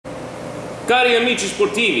Cari amici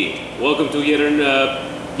sportivi, welcome to yet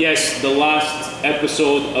yes, the last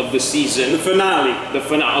episode of the season. The finale. The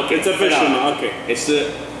finale. Okay, it's official now. Okay. It's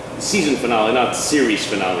the season finale, not series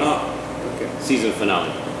finale. Oh, okay. Season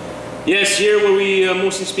finale. Yes, here where we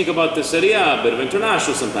mostly speak about the serieA, a bit of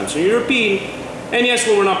international, sometimes some European, and yes,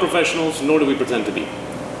 where we're not professionals, nor do we pretend to be.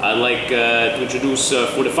 I'd like to introduce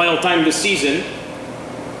for the final time this season,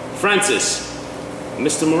 Francis.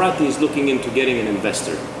 Mr. Moratti is looking into getting an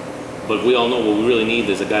investor, but we all know what we really need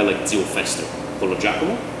is a guy like Zio Fester. Polo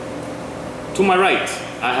Giacomo. To my right,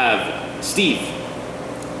 I have Steve.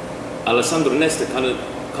 Alessandro Nesta kind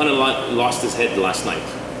of lost his head last night.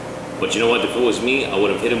 But you know what, if it was me, I would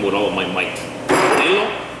have hit him with all of my might.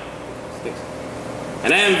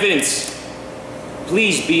 And I am Vince.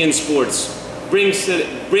 Please be in sports. Bring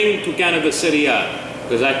to Canada serieA,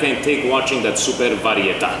 because I can't take watching that super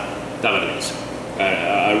varietà.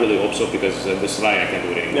 I really hope so, because this Rai I can't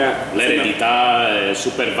do it anymore. Yeah. L'eredità,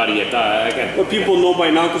 super varietà, I can't. But people know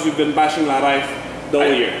by now because we've been bashing La Rai the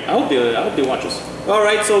whole year. I hope they watch us.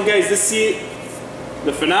 Alright, so guys, this is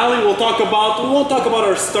the finale. We won't talk about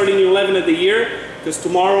our starting 11 of the year, because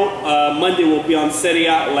tomorrow, Monday, we'll be on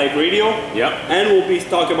serieA live radio. Yep. And we'll be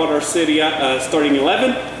talking about our serieA starting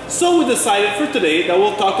 11. So we decided for today that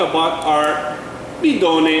we'll talk about our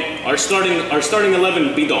bidone. Our starting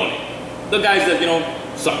 11 bidone. The guys that, you know,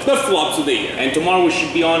 suck. The flops of the year. And tomorrow we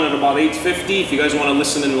should be on at about 8:50. If you guys want to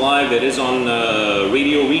listen in live, it is on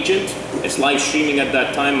Radio Regent. It's live streaming at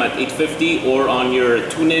that time at 8:50, or on your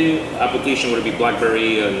TuneIn application, would it be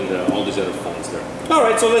BlackBerry and all these other phones there.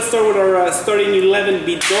 Alright, so let's start with our starting 11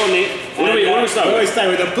 bidone. What do we start with? We start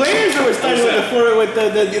with the players, or we start with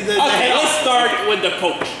the Okay, let's start with the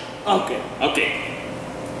coach. Okay. Okay.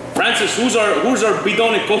 Francis, who's our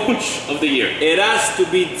bidone coach of the year? It has to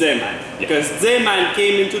be Zeman. Because Zeman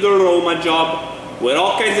came into the Roma job with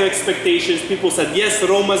all kinds of expectations. People said, yes,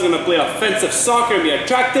 Roma is going to play offensive soccer and be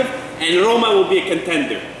attractive, and Roma will be a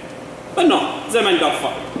contender. But no, Zeman got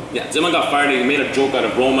fired. Yeah, Zeman got fired. He made a joke out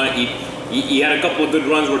of Roma. He had a couple of good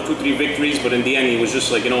runs, were 2-3 victories, but in the end he was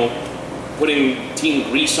just like, you know, putting Team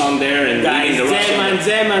Greece on there and guys,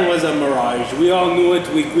 Zeman was a mirage. We all knew it.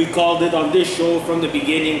 We called it on this show from the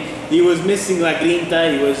beginning. He was missing La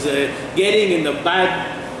Grinta. He was getting in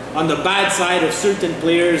on the bad side of certain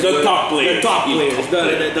players. The top players.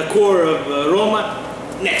 The core of Roma.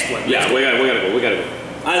 Next one. Yeah, we gotta go.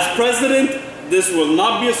 As president, this will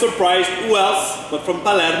not be a surprise. Who else but from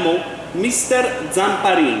Palermo, Mr.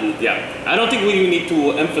 Zamparini. Yeah, I don't think we need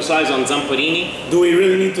to emphasize on Zamparini. Do we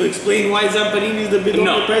really need to explain why Zamparini is the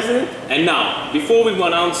bidone president? And now, before we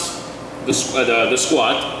announce the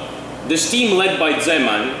squad, this team led by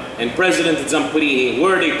Zeman and President Zamparini,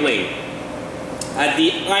 where are they playing? At the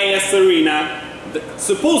IS Arena.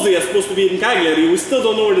 Supposedly it's supposed to be in Cagliari. We still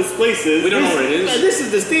don't know where this place is. We don't know where it is. This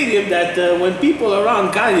is the stadium that when people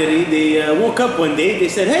around Cagliari, they woke up one day, they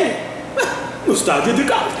said, hey, no stadio di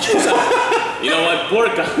calcio. You know what, poor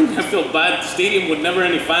guy, I feel bad. Stadium with never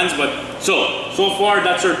any fans, but so far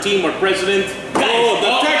that's our team, our president.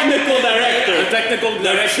 The technical director. The technical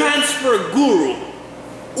director. The transfer guru.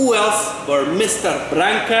 Who else but Mr.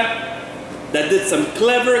 Branca, that did some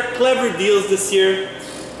clever deals this year.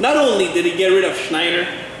 Not only did he get rid of Schneider,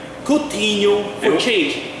 Coutinho for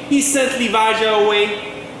change. He sent Livaja away.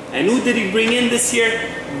 And who did he bring in this year?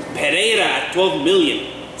 Pereira at 12 million.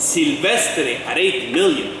 Silvestre at 8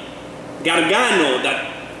 million. Gargano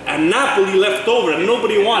that Napoli left over and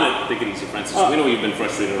nobody wanted. Take it easy, Francis. We know you've been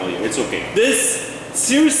frustrated all year. It's okay. This,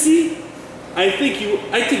 seriously, I think you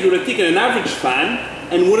would have taken an average fan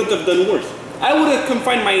and wouldn't have done worse. I would have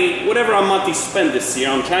confined my whatever amount he spent this year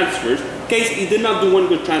on transfers. Case he did not do one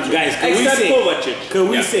good transfer. Guys,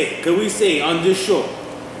 can we say on this show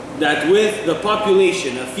that with the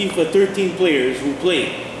population of FIFA 13 players who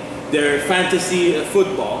play their fantasy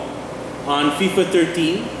football on FIFA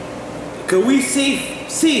 13, can we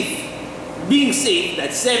being safe that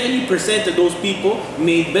 70% of those people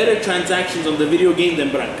made better transactions on the video game than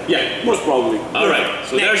Branca? Yeah, most probably. All right,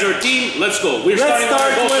 so there's our team. Let's go. Let's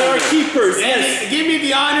start with our keepers. Yes. Give me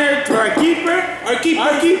the honor to our keeper. Our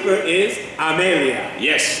keeper is Amelia.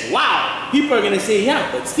 Yes. Wow. People are going to say, yeah,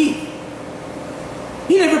 but Steve,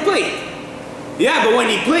 he never played. Yeah, but when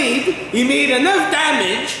he played, he made enough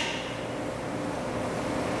damage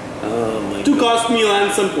to cost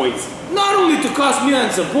Milan some points. Not only to cost Milan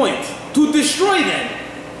some points, to destroy them.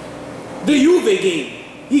 The Juve game,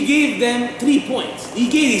 he gave them 3 points.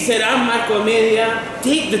 He said, I'm Marco Amelia,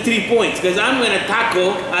 take the 3 points, because I'm going to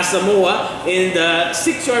tackle Asamoah in the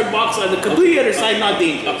 6-yard box on the completely other side, not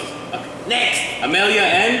dangerous. Next. Amelia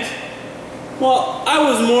and? Well, I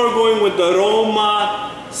was more going with the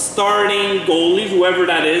Roma starting goalies, whoever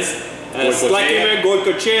that is, Slakimer,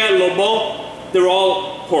 Goykochea, Lobo, they're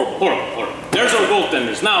all horrible. Horrible. There's our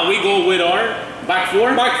goaltenders. Now we go with our back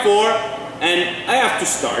four. Back four, and I have to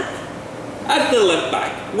start at the left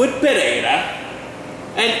back with Pereira.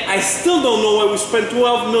 And I still don't know why we spent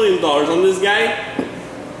 $12 million on this guy.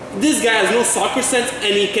 This guy has no soccer sense,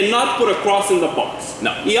 and he cannot put a cross in the box.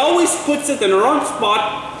 No. He always puts it in the wrong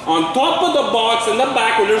spot, on top of the box, in the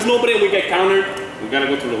back, where there's nobody and we get countered. We gotta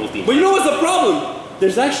go through the whole team. But you know what's the problem?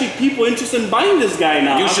 There's actually people interested in buying this guy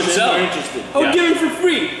now. You should sell. Interested. I would give him for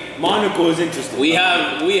free. Monaco is interested. We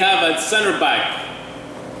have at center back,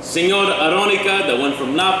 Signor Aronica, that went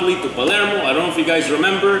from Napoli to Palermo. I don't know if you guys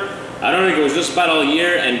remember. Aronica was just bad all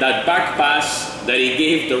year, and that back pass that he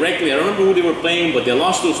gave directly, I don't remember who they were playing, but they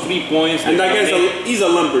lost those 3 points. And that guy's he's a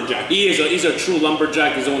lumberjack. He's a true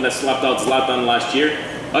lumberjack. He's the one that slapped out Zlatan last year.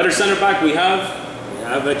 Other center back we have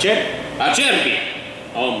Acerbi.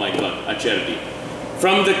 Oh my God, Acerbi.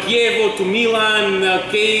 From the Chievo to Milan,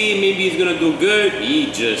 okay, maybe he's gonna do good.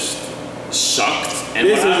 He just sucked. And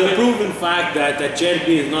this is a proven fact that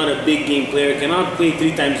Acerbi is not a big game player, cannot play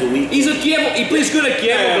 3 times a week. He's a Chievo, he plays good at Chievo.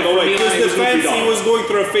 Yeah, but wait, his defense, he was going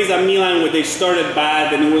through a phase at Milan where they started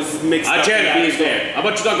bad and he was mixed up. Acerbi is there. How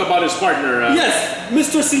about you talk about his partner? Yes,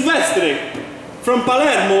 Mr. Silvestri from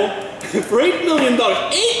Palermo for $8 million.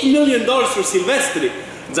 $8 million for Silvestri.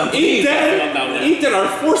 Inter are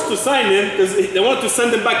forced to sign him because they want to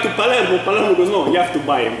send him back to Palermo. Palermo goes, no, you have to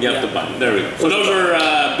buy him. You have to buy him. There we go. So those are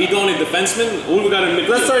bidone defensemen. Who we got in midfield?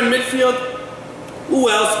 Let's start in midfield. Who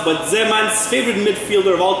else but Zeman's favorite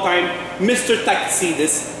midfielder of all time, Mr.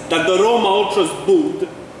 Taxidis, that the Roma Ultras booed.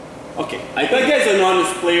 Okay, that guy's an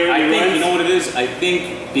honest player. I think, you know what it is? I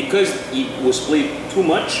think because he was played too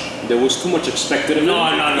much, there was too much expected of him.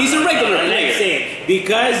 No. He's a regular player. Let's say,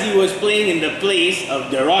 because he was playing in the place of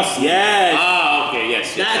De Rossi. Yes. Okay,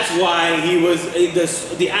 yes. That's why he was,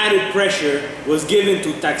 the added pressure was given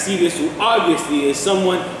to Taxidis, who obviously is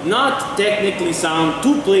someone not technically sound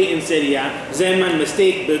to play in serieA. Zeman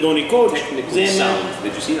mistake, the Doni coach. Technically sound.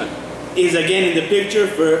 Did you see that? Is again in the picture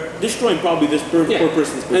for destroying probably this poor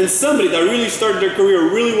person's career. And somebody that really started their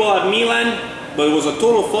career really well at Milan, but it was a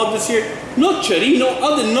total flop this year. Nocerino,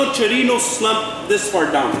 how did Nocerino slump this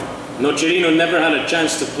far down? Nocerino never had a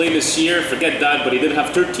chance to play this year, forget that, but he did have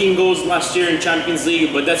 13 goals last year in Champions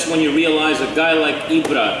League, but that's when you realize a guy like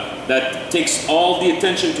Ibra, that takes all the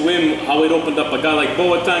attention to him, how it opened up a guy like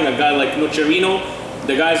Boateng, a guy like Nocerino.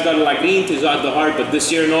 The guy's got like Rint, he's out the heart, but this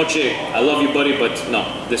year, Noce, I love you, buddy, but no,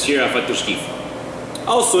 this year I've had to skif.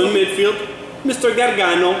 Also in midfield, Mr.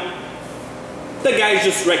 Gargano. The guy's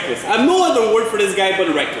just reckless. I have no other word for this guy but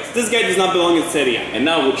reckless. This guy does not belong in serieA. And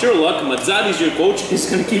now, with your luck, Mazzari's your coach, he's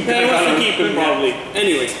going to keep He wants to keep him probably.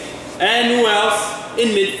 Anyways, and who else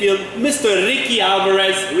in midfield? Mr. Ricky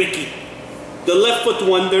Alvarez. Ricky, the left foot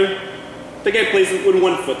wonder. The guy plays with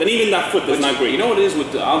 1 foot, and even that foot is not great. You know what it is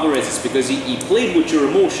with Alvarez? It's because he played with your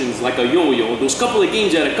emotions like a yo-yo. Those couple of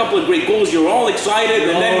games, you had a couple of great goals, you were all excited,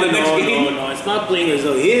 and then the next game... No, it's not playing as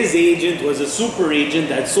though his agent was a super agent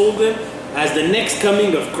that sold him as the next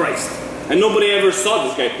coming of Christ. And nobody ever saw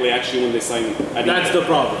this guy play actually when they signed him. That's the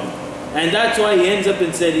problem. And that's why he ends up in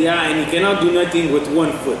serieA and he cannot do nothing with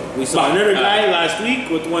 1 foot. We saw another guy last week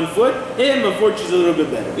with 1 foot. Him, unfortunately, is a little bit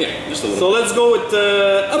better. Yeah, just a little. So let's go with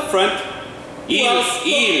up front.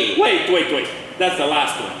 Wait. That's the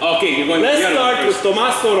last one. Okay, you're going. Let's start with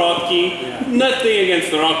Tommaso Rocchi. Yeah. Nothing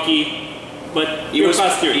against Rocchi, but he was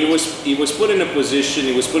put in a position.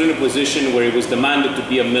 He was put in a position where he was demanded to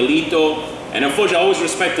be a Milito. And unfortunately, I always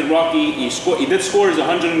respected Rocchi. He did score his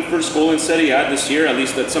 101st goal in serieA this year. At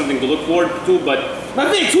least that's something to look forward to. But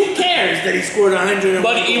who cares that he scored 100?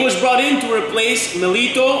 But he was brought in to replace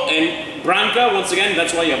Milito and Branca. Once again,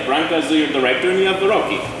 that's why you have Branca as your director and you have the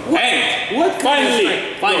Rocchi.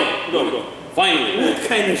 Finally, what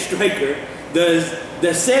kind of striker does the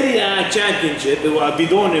serieA championship,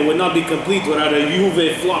 Bidone, would not be complete without a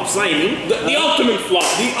Juve flop signing? The ultimate flop.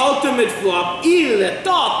 The ultimate flop. Il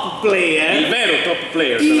top player. Il vero top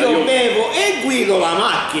player. Io bevo e guido la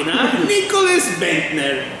macchina. Nicholas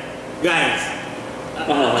Bentner. Guys,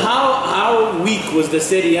 how weak was the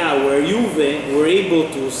serieA where Juve were able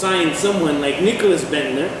to sign someone like Nicholas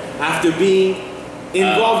Bentner after being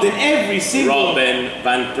involved in every single... Robben,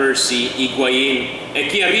 Van Persie, Higuain, e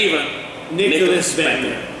chi arriva? Nicholas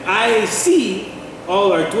Bentner. I see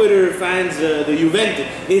all our Twitter fans, the Juventus.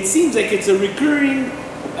 It seems like it's a recurring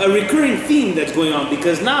theme that's going on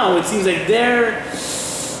because now it seems like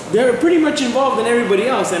they're pretty much involved in everybody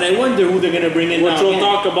else, and I wonder who they're going to bring in. Which we'll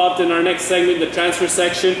talk about in our next segment, the transfer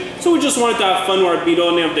section. So we just wanted to have fun with our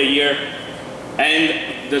Bidone of the year.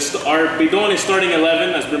 And our bidone starting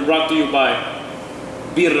 11 has been brought to you by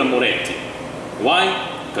Birra Moretti. Why?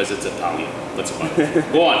 Because it's Italian. That's about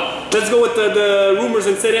it. Go on. Let's go with the rumors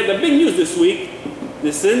in Serie A. The big news this week,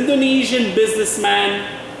 this Indonesian businessman,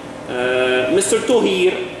 Mr.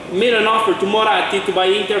 Tohir, made an offer to Moratti to buy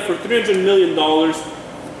Inter for $300 million.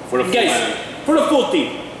 For the full Guys, for the full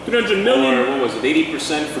team. 300 million. Or what was it,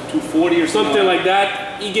 80% for 240 or something like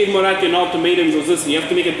that. He gave Moratti an ultimatum. He goes, listen, you have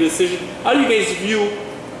to make a decision. How do you guys view,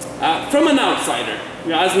 from an outsider, you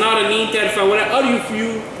know, as not an Inter fan, how do you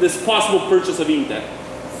view this possible purchase of Inter?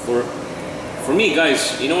 For me,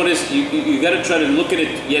 guys, you know what it is? You got to try to look at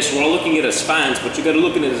it. Yes, we're all looking at it as fans, but you got to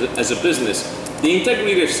look at it as a business. The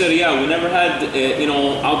integrity of Serie A, we never had, you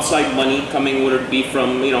know, outside money coming, whether it be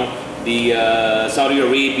from, you know, the Saudi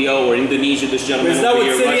Arabia or Indonesia. This gentleman. Is that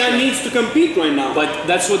what Serie A needs to compete right now? But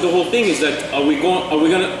that's what the whole thing is. That are we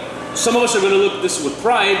gonna? Some of us are going to look at this with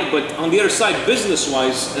pride, but on the other side,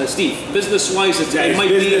 business-wise, Steve, business-wise, it might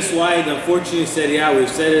be business-wise. Unfortunately, Serie A, we've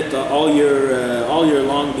said it all year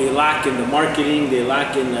long. They lack in the marketing. They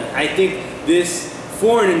lack in. I think this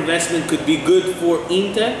foreign investment could be good for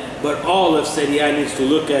Inter, but all of Serie A needs to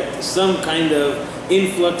look at some kind of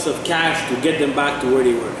influx of cash to get them back to where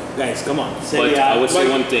they were. Guys, come on. But I would say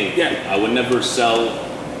one thing. Yeah. I would never sell,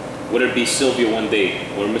 whether it be Silvio one day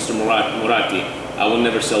or Mr. Moratti, I will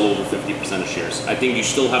never sell over 50% of shares. I think you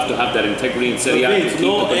still have to have that integrity in Serie A to keep the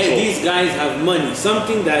control. These guys have money,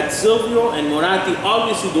 something that Silvio and Moratti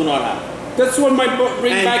obviously do not have. That's what might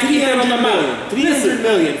bring back 300 million. 300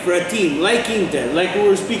 million for a team like Inter, like we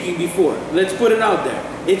were speaking before. Let's put it out there.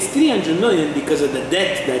 It's 300 million because of the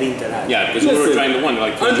debt that Inter has. Yeah, because we were trying to win.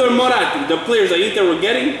 Like under Moratti, the players that Inter were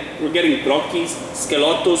getting Brockis,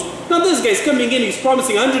 Schelottos. Now this guy's coming in, he's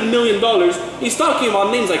promising $100 million. He's talking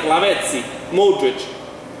about names like Lavezzi, Modric.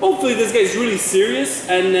 Hopefully this guy's really serious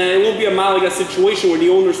and it won't be a Malaga situation where the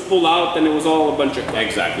owners pull out and it was all a bunch of crap.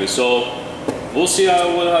 Exactly. So we'll see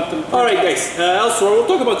how we'll have to. All right, guys. Elsewhere, we'll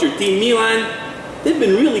talk about your team, Milan. They've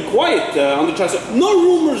been really quiet on the transfer. No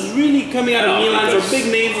rumors really coming out of Milan or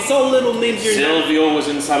big names. It's all little names here. Silvio was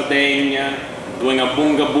in Sardinia doing a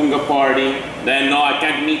bunga party. Then no, I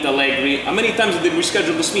can't meet Allegri. How many times did we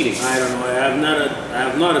schedule this meeting? I don't know. I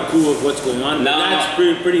have not a clue of what's going on. No. That's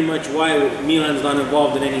pretty much why Milan's not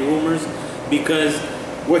involved in any rumors, because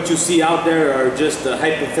what you see out there are just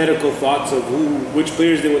hypothetical thoughts of which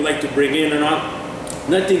players they would like to bring in or not.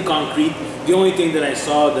 Nothing concrete. The only thing that I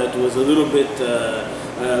saw that was a little bit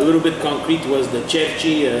concrete was the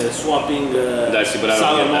Cerci swapping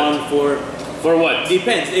Salomon for what?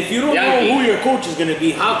 Depends. If you don't know who your coach is going to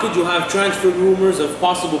be, how could you have transfer rumors of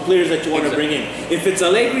possible players that you want to bring in? If it's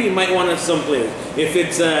Allegri, you might want some players. If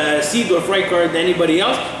it's Seedorf, Rijkaard, anybody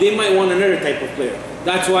else, they might want another type of player.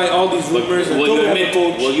 That's why all these rumors.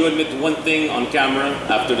 Will you admit one thing on camera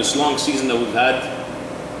after this long season that we've had?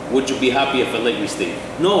 Would you be happy if Allegri stayed?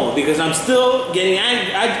 No, because I'm still getting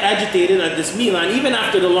agitated at this Milan, even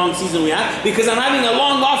after the long season we had, because I'm having a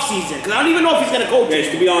long off season. Because I don't even know if he's going to coach. Guys,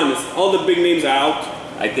 to be honest, all the big names are out.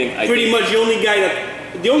 I think pretty much the only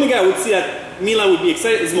guy I would see that Milan would be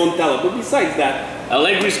excited is Montella. But besides that,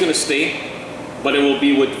 Allegri's going to stay, but it will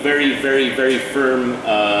be with very, very, very firm.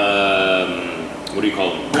 What do you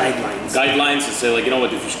call them? Guidelines to say, like, you know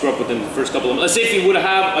what, if you screw up within the first couple of months, let's say if you would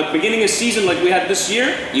have a beginning of season like we had this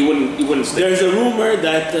year, you wouldn't stay. There's a rumor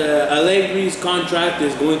that Allegri's contract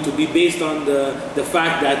is going to be based on the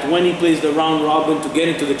fact that when he plays the round robin to get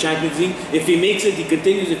into the Champions League, if he makes it, he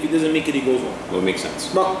continues. If he doesn't make it, he goes home. Well, it makes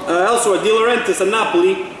sense. But also, De Laurentiis at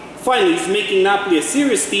Napoli, finally he's making Napoli a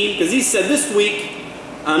serious team, because he said this week,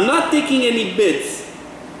 I'm not taking any bids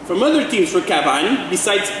from other teams for Cavani,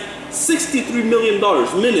 besides $63 million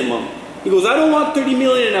minimum. He goes, I don't want $30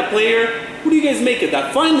 million in a player. What do you guys make of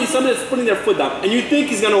that? Finally, somebody's putting their foot down. And you think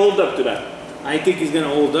he's going to hold up to that? I think he's going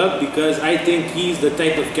to hold up because I think he's the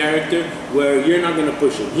type of character where you're not going to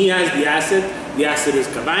push him. He has the asset. The asset is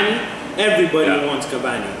Cavani. Everybody wants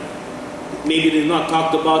Cavani. Maybe they've not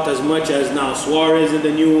talked about as much as now Suarez in the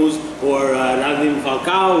news or Radim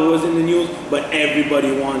Falcao was in the news, but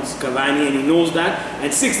everybody wants Cavani and he knows that.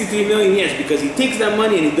 And 63 million, yes, because he takes that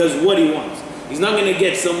money and he does what he wants. He's not going to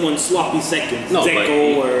get someone sloppy seconds. No,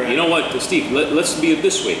 but you know what, Steve, let's be it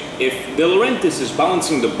this way. If De Laurentiis is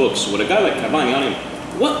balancing the books with a guy like Cavani on him,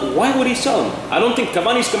 why would he sell him? I don't think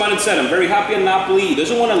Cavani's come out and said, I'm very happy in Napoli. He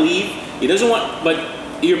doesn't want to leave. He doesn't want, but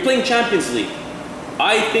you're playing Champions League.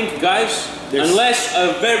 I think, guys, unless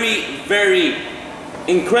a very, very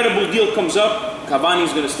incredible deal comes up,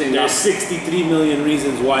 Cavani's going to stay in There's 63 million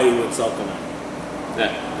reasons why he would sell Cavani.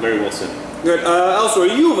 Yeah, very well said. Good. Also,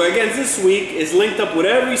 Juve, again, this week is linked up with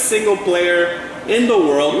every single player in the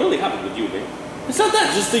world. You really have it with Juve. It's not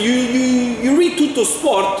that. Just you read Tutto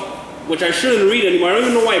Sport, which I shouldn't read anymore. I don't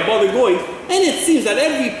even know why I bother going. And it seems that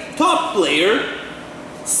every top player,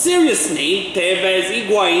 serious name, Tevez,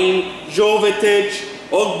 Higuain, Jovetic,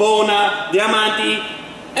 Ogbonna, Diamanti,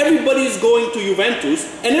 everybody's going to Juventus,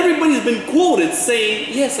 and everybody's been quoted saying,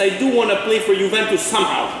 yes, I do want to play for Juventus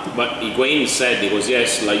somehow. But Higuain said, he goes,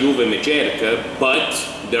 yes, La Juve me cerca, but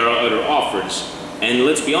there are other offers. And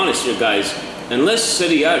let's be honest here, guys, unless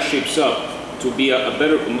Serie A shapes up to be a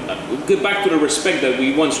better, get back to the respect that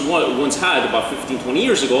we once had about 15, 20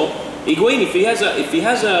 years ago, Higuain, if he has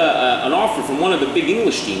an offer from one of the big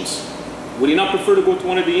English teams, would he not prefer to go to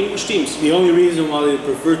one of the English teams? The only reason why they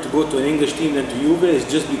prefer to go to an English team than to Juve is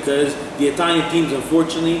just because the Italian teams,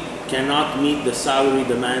 unfortunately, cannot meet the salary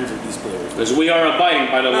demands of these players. Because we are abiding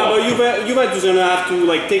by the law. But Juventus is going to have to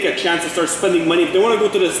take a chance to start spending money if they want to go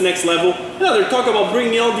to this next level. They're talking about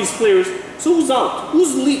bringing all these players. So who's out?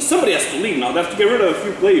 Who's leave? Somebody has to leave now. They have to get rid of a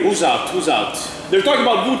few players. Who's out? Who's out? They're talking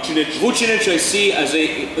about Vucinic. Vucinic I see as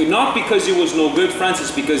not because he was no good, Francis,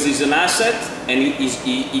 because he's an asset and he's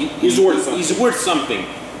worth something. He's worth something.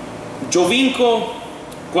 Jovinko,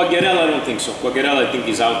 Quagliarella, I don't think so. Quagliarella, I think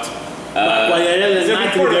he's out.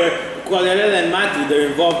 Quagliarella and Matti, they're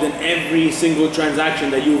involved in every single transaction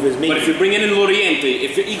that Juve is making. But if you're bringing in Loriente,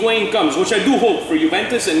 if Higuain comes, which I do hope for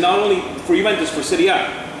Juventus, and not only for Juventus, for Serie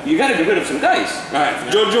A, you got to get rid of some guys. All right,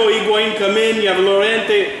 Giorgio, Higuain come in, you have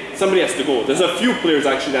Loriente, somebody has to go. There's a few players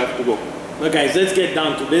actually that have to go. But guys, let's get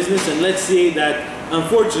down to business, and let's say that,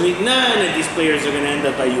 unfortunately, none of these players are going to end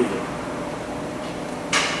up at Juve.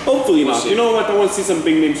 Hopefully not. You know what, I want to see some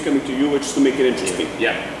big names coming to Juve just to make it interesting.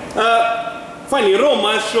 Yeah. Finally,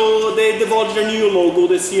 Roma they divulged their new logo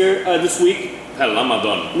this week. Hella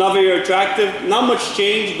Madonna. Not very attractive, not much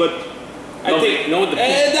change, but I think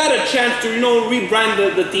they had a chance to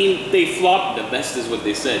rebrand the team. They flopped. The best is what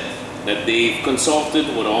they said, that they've consulted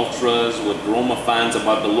with ultras, with Roma fans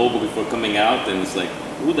about the logo before coming out, and it's like,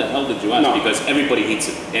 who the hell did you ask? No. Because everybody hates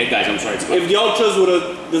it. Hey guys, I'm sorry. If the ultras would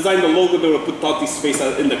have designed the logo, they would have put Totti's face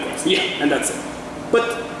in the crest. Yeah, and that's it.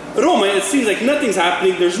 But Roma, it seems like nothing's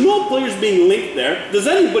happening. There's no players being linked there. Does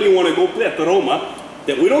anybody want to go play at the Roma?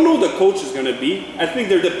 That we don't know who the coach is going to be. I think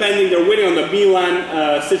they're waiting on the Milan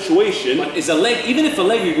situation. But even if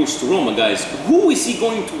Allegri goes to Roma, guys, who is he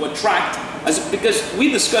going to attract? Because we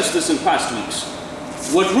discussed this in past weeks.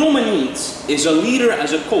 What Roma needs is a leader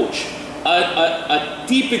as a coach. A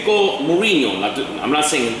typical Mourinho. I'm not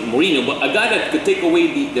saying Mourinho, but a guy that could take away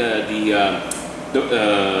the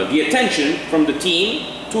attention from the team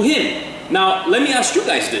to him. Now, let me ask you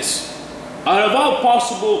guys this. Out of all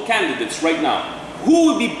possible candidates right now, who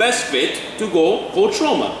would be best fit to go coach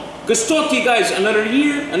Roma? Because Totti, guys, another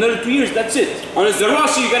year, another 2 years, that's it. Honestly, De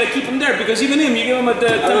Rossi, you got to keep him there, because even him, you give him a...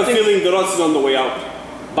 I have a feeling De Rossi's on the way out.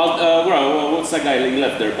 What's that guy he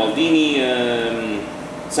left there? Baldini,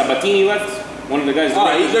 Sabatini left? One of the guys...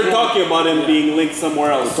 they're talking about him being linked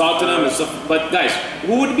somewhere else. Tottenham and stuff. But guys,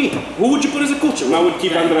 who would it be? Who would you put as a coach? I would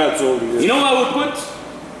keep Andrea Azzoli. You know what I would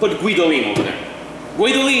put Guidolin over there.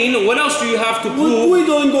 Guidolin, what else do you have to prove?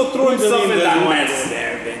 Guidolin go throw himself in that mess.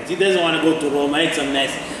 He doesn't want to go to Roma, it's a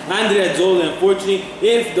mess. Andrea Azzoli, unfortunately,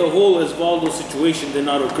 if the whole Osvaldo situation did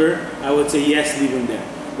not occur, I would say yes, leave him there.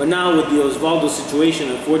 But now with the Osvaldo situation,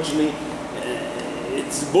 unfortunately,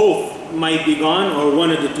 it's both might be gone, or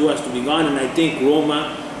one of the two has to be gone, and I think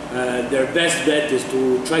Roma, their best bet is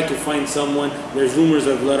to try to find someone. There's rumors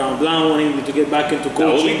of Laurent Blanc wanting to get back into coaching.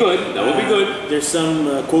 That would be good. That would be good. There's some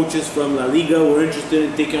coaches from La Liga who are interested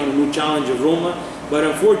in taking on a new challenge of Roma. But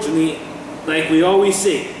unfortunately, like we always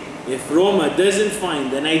say, if Roma doesn't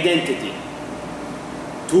find an identity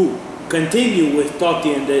to continue with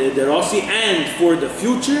Totti and De Rossi, and for the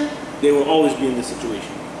future, they will always be in this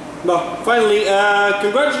situation. Well, finally,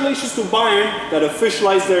 congratulations to Bayern that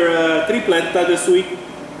officialized their tripletta this week.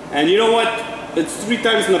 And you know what? It's 3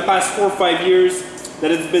 times in the past 4 or 5 years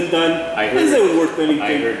that it's been done. Is it worth anything?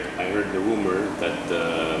 I heard the rumor that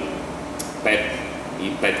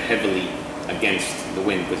Pep heavily against the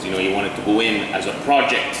win, because he wanted to go in as a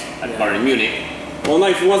project at Bayern Munich. Well, now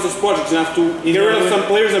if he wants this project, he's going to have to get rid of some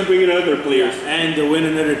players and bring in other players. And to win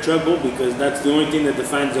another treble, because that's the only thing that the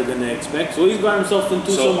fans are going to expect. So he's got himself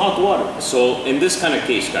into some hot water. So in this kind of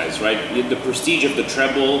case, guys, right, the prestige of the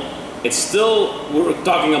treble, it's still, we were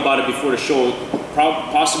talking about it before the show,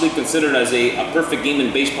 possibly considered as a perfect game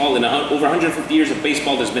in baseball. In over 150 years of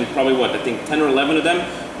baseball, there's been probably, I think 10 or 11 of them.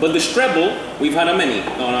 But the treble, we've had a many.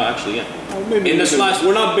 No, actually, yeah. Maybe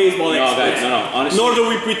we're not baseball experts. No, guys, no, honestly. Nor do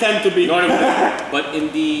we pretend to be. But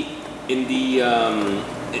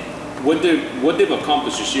what they've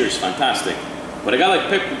accomplished this year is fantastic. But a guy like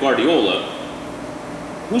Pep Guardiola,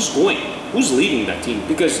 who's going? who's leading that team?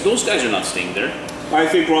 Because those guys are not staying there. I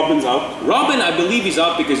think Robin's out. Robin, I believe he's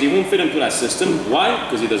out because he won't fit into that system. Why?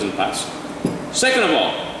 Because he doesn't pass. Second of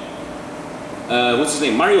all, what's his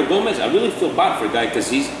name? Mario Gomez. I really feel bad for a guy because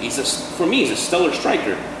for me, he's a stellar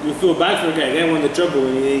striker. You feel bad for a guy. Guy won the treble,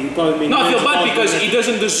 and he probably made. No, I feel bad because he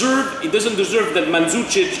doesn't deserve that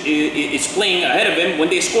Mandzukic is playing ahead of him when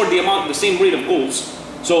they scored the same rate of goals.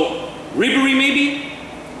 So Ribery maybe.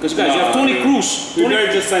 Because guys, you have Tony Kroos. We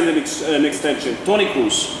better just signed an extension. Tony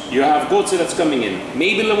Kroos. You have Götze that's coming in.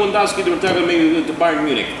 Maybe Lewandowski to retire, maybe to Bayern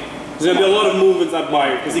Munich. There's going to be a lot of movements at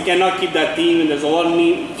Bayern because he cannot keep that team, and there's a lot of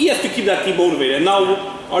need. He has to keep that team motivated. And now,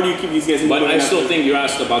 how do you keep these guys motivated? But I still think you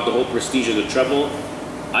asked about the whole prestige of the treble.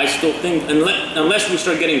 I still think, unless we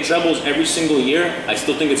start getting trebles every single year, I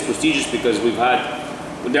still think it's prestigious because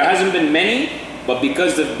there hasn't been many, but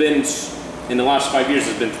because there've been, in the last 5 years,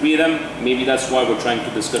 there's been 3 of them. Maybe that's why we're trying to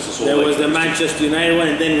discuss this whole. There was the Manchester United one,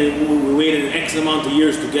 and then we waited an X amount of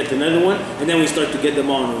years to get another one, and then we start to get them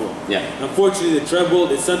all in a row. Yeah. Unfortunately, the treble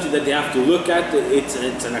is something that they have to look at. It's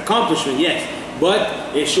an accomplishment, yes,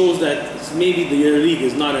 but it shows that maybe the league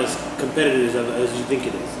is not as competitive as you think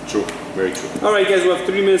it is. True. Very true. All right, guys, we have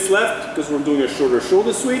 3 minutes left because we're doing a shorter show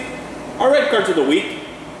this week. Our red cards of the week.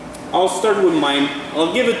 I'll start with mine.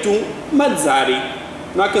 I'll give it to Mazzari.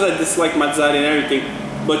 Not because I dislike Mazzari and everything,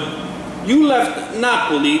 but you left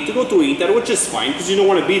Napoli to go to Inter, which is fine because you don't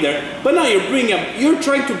want to be there. But now you're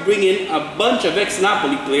trying to bring in a bunch of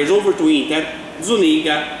ex-Napoli players over to Inter.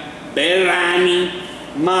 Zuniga, Berrani,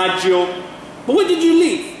 Maggio. But what did you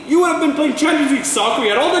leave? You would have been playing Champions League soccer. You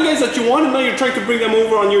had all the guys that you wanted. Now you're trying to bring them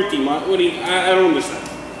over on your team. I don't understand.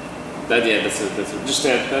 Just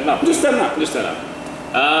that up. Just that up. Just that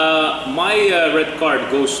up. My red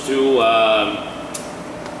card goes to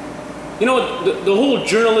the whole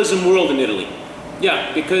journalism world in Italy.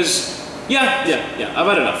 Yeah, because I've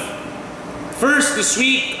had enough. First, this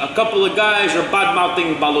week, a couple of guys are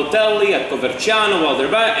bad-mouthing Balotelli at Coverciano while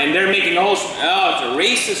they're back, and they're making a whole, it's a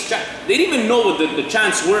racist chant. They didn't even know what the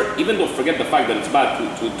chants were, even though forget the fact that it's bad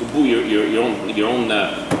to boo your own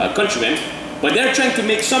countrymen, but they're trying to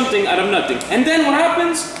make something out of nothing. And then what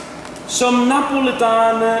happens? Some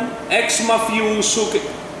Napolitan,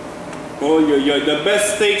 ex-mafioso. Oh, the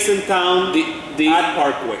best steaks in town at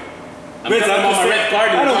Parkway. I'm talking about my red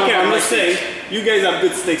card. I don't care, I'm just saying, you guys have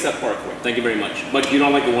good steaks at Parkway. Thank you very much. But you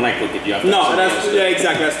don't like it when I cook it. You have to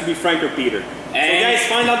exactly. It has to be Frank or Peter. And so guys,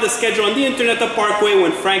 find out the schedule on the internet at Parkway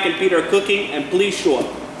when Frank and Peter are cooking, and please show up.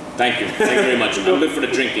 Thank you. Thank you very much. I'm good for the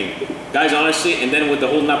drinking. Guys, honestly, and then with the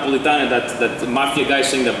whole Napolitana, that mafia guy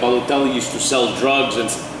saying that Balotelli used to sell drugs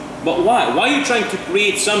and... But why? Why are you trying to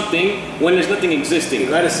create something when there's nothing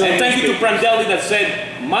existing? And thank you to Prandelli that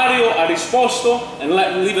said, Mario ha risposto, and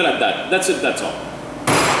leave it at that. That's it, that's all.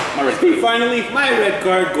 My red card. Finally, my red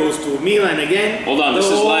card goes to Milan again. Hold on, this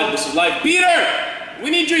is live. Peter!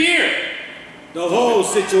 We need you here! The whole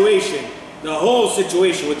situation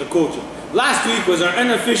with the coaching. Last week was our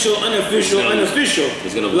unofficial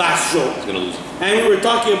He's gonna lose. Last show. He's gonna lose. And we were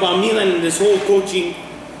talking about Milan and this whole coaching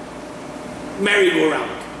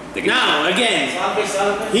merry-go-round. Now, again,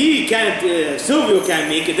 he can't, Silvio can't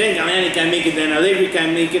make it, then Galani can't make it, then Allegri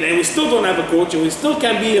can't make it, and we still don't have a coach, and we still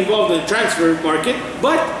can't be involved in the transfer market,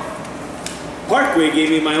 but Parkway gave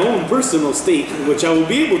me my own personal steak, which I will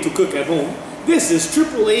be able to cook at home. This is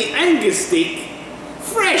AAA Angus steak,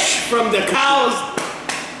 fresh from the cows.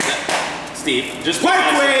 Steve, just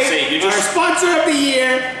Parkway, our sponsor of the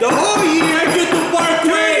year, the whole year. Thank you to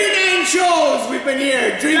Parkway. 39 shows we've been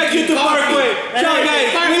here drinking Thank you to coffee. Parkway. Ciao guys,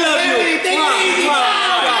 we love you.